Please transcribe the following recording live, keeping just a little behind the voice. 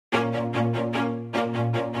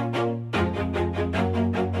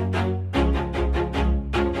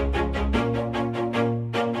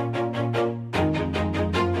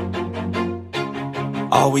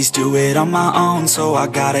Always do it on my own, so I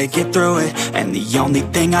gotta get through it. And the only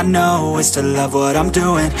thing I know is to love what I'm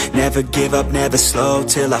doing. Never give up, never slow,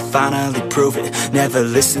 till I finally prove it. Never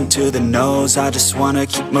listen to the no's, I just wanna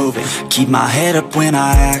keep moving. Keep my head up when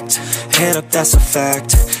I act, head up, that's a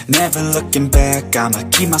fact. Never looking back, I'ma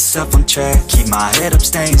keep myself on track. Keep my head up,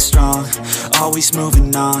 staying strong, always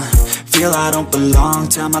moving on. Feel I don't belong,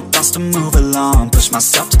 tell my thoughts to move along. Push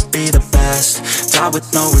myself to be the best, die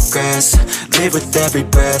with no regrets. Live with every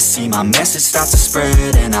breath, see my message start to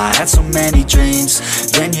spread. And I had so many dreams,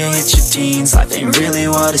 then you hit your teens. Life ain't really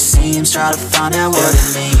what it seems, try to find out what it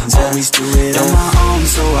means. Always do it on my own,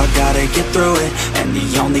 so I gotta get through it. And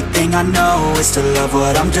the only thing I know is to love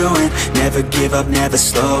what I'm doing. Never give up, never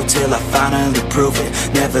slow, till I finally prove it.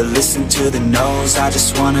 Never listen to the no's, I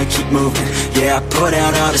just wanna keep moving. Yeah, I put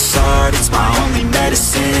out all this art, it's my only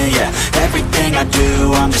medicine. Yeah, everything I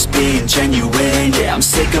do, I'm just being genuine. Yeah, I'm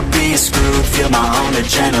sick of being screwed, feel my own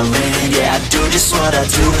adrenaline. Yeah, I do just what I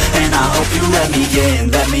do, and I hope you let me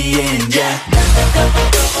in, yeah.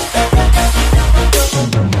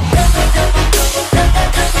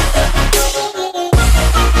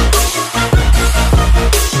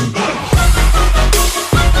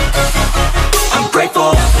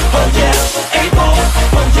 Grateful, oh yeah, able,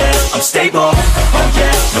 oh yeah, I'm stable, oh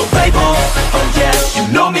yeah, no label, oh yeah,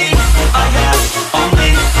 you know me, I have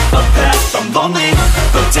only a path, I'm lonely,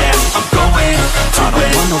 but damn, I'm going to win. I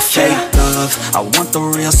don't want no fake love, I want the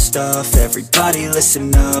real stuff. Everybody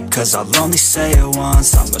listen up, cause I'll only say it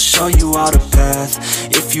once. I'm gonna show you all the path,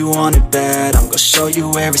 if you want it bad. I'm gonna show you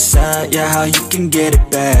where it's at, yeah, how you can get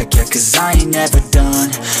it back. Yeah, cause I ain't never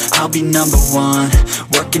done, I'll be number one.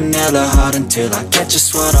 Working hella hard until I get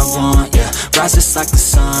just what I want, yeah. Rises like the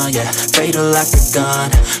sun, yeah, fatal like a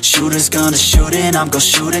gun. Shooter's gonna shoot and I'm gonna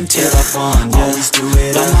shoot until I've won, yeah. Always do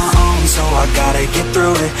it on my own, so I gotta get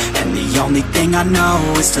through it. And the only thing I know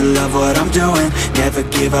is to love what I'm doing. Never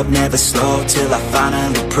give up, never slow, till I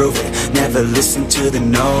finally prove it. Never listen to the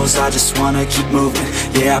no's, I just wanna keep moving.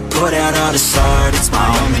 Yeah, I put out all this art, it's my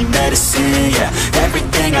only medicine. Yeah,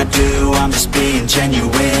 everything I do, I'm just being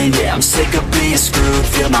genuine. Yeah, I'm sick of being screwed,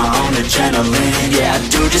 feel my own adrenaline. Yeah, I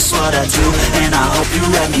do just what I do, and I hope you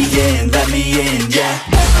let me in, yeah.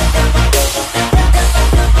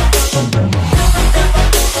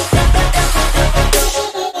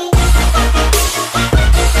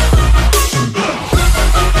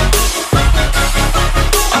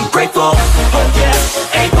 Grateful, oh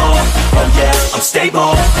yeah, able, oh yeah, I'm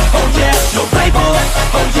stable, oh yeah, no label,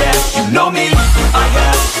 oh yeah, you know me, I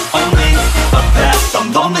have only a path,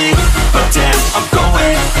 I'm lonely, but damn, I'm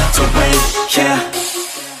going to win, yeah.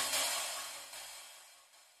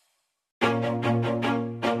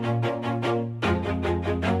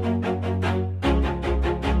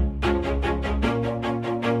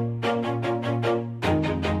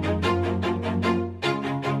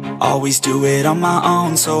 Always do it on my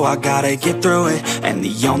own, so I gotta get through it. And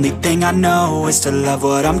the only thing I know is to love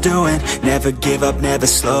what I'm doing. Never give up, never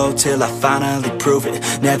slow, till I finally prove it.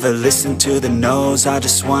 Never listen to the no's, I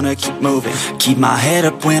just wanna keep moving. Keep my head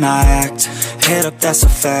up when I act, head up, that's a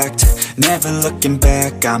fact. Never looking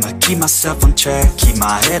back, I'ma keep myself on track. Keep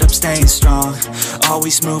my head up, staying strong,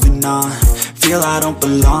 always moving on. Feel I don't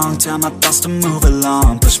belong, tell my thoughts to move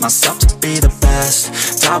along. Push myself to be the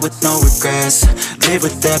best, die with no regrets. Live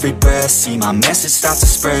with every breath, see my message start to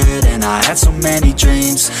spread. And I had so many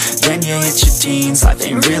dreams, then you hit your teens. Life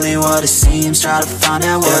ain't really what it seems, try to find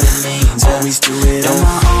out what it means. Always do it on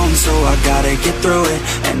my own, so I gotta get through it.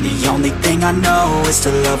 And the only thing I know is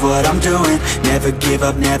to love what I'm doing. Never give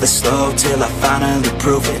up, never slow, till I finally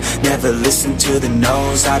prove it. Never listen to the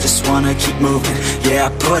no's, I just wanna keep moving. Yeah, I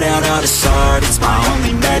put out all this art, it's my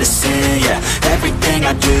only medicine. Yeah, everything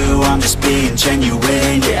I do, I'm just being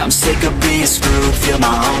genuine. Yeah, I'm sick of being screwed, feel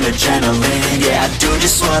my own adrenaline. Yeah, I do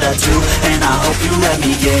just what I do, and I hope you let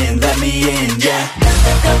me in, yeah.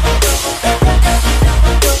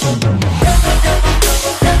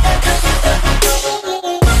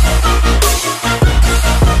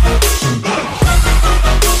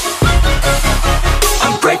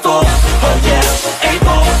 I'm grateful, oh yeah,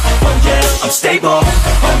 able, oh yeah, I'm stable,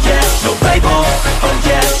 oh yeah, no label, oh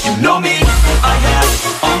yeah, you know me, I have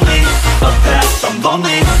only a path, I'm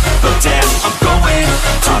lonely, but damn, I'm going to win.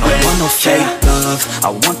 I don't want no fake love, I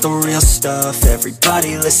want the real stuff.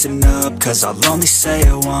 Everybody listen up, cause I'll only say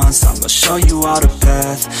it once. I'm gonna show you all the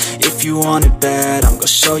path, if you want it bad. I'm gonna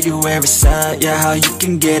show you where it's at, yeah, how you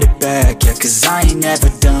can get it back. Yeah, cause I ain't never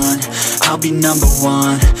done, I'll be number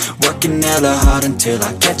one. working hella hard until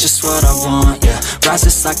I get just what I want, yeah.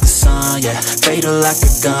 Rises like the sun, yeah, fatal like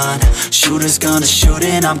a gun. Shooter's gonna shoot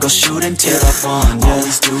and I'm gonna shoot until I won, yeah.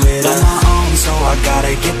 Always do it on my own, so I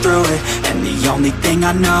gotta get through it. And the only thing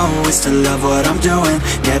I know is to love what I'm doing.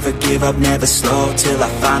 Never give up, never slow, till I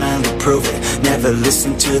finally prove it. Never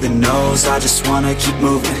listen to the no's, I just wanna keep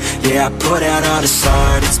moving. Yeah, I put out all this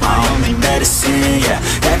art, it's my only medicine, yeah.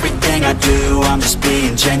 Everything I do, I'm just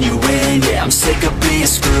being genuine, yeah. I'm sick of being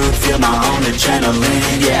screwed, feel my own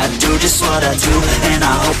adrenaline, yeah. I do just what I do, and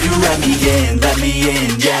I hope you let me in,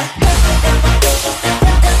 yeah.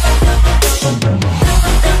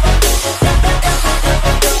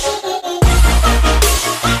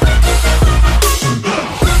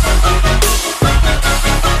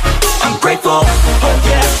 I'm grateful, oh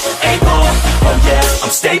yeah, able, oh yeah,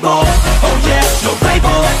 I'm stable, oh yeah, no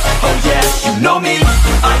label, oh yeah, you know me,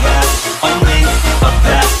 I have only a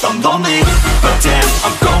path, I'm lonely, but damn,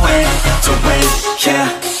 I'm going to win,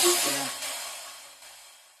 yeah.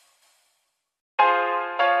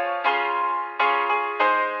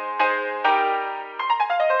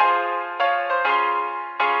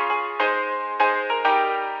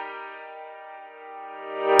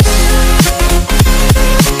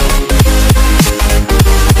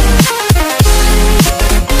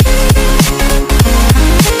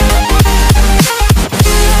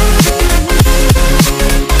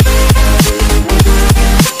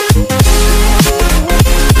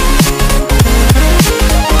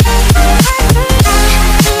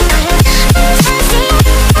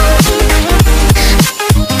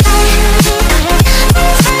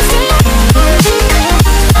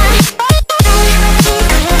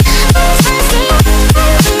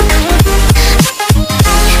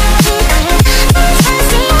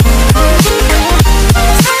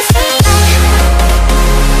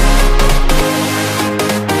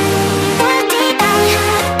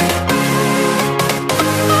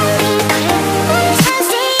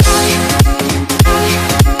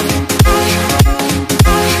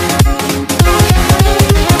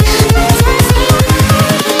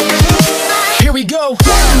 Here we go.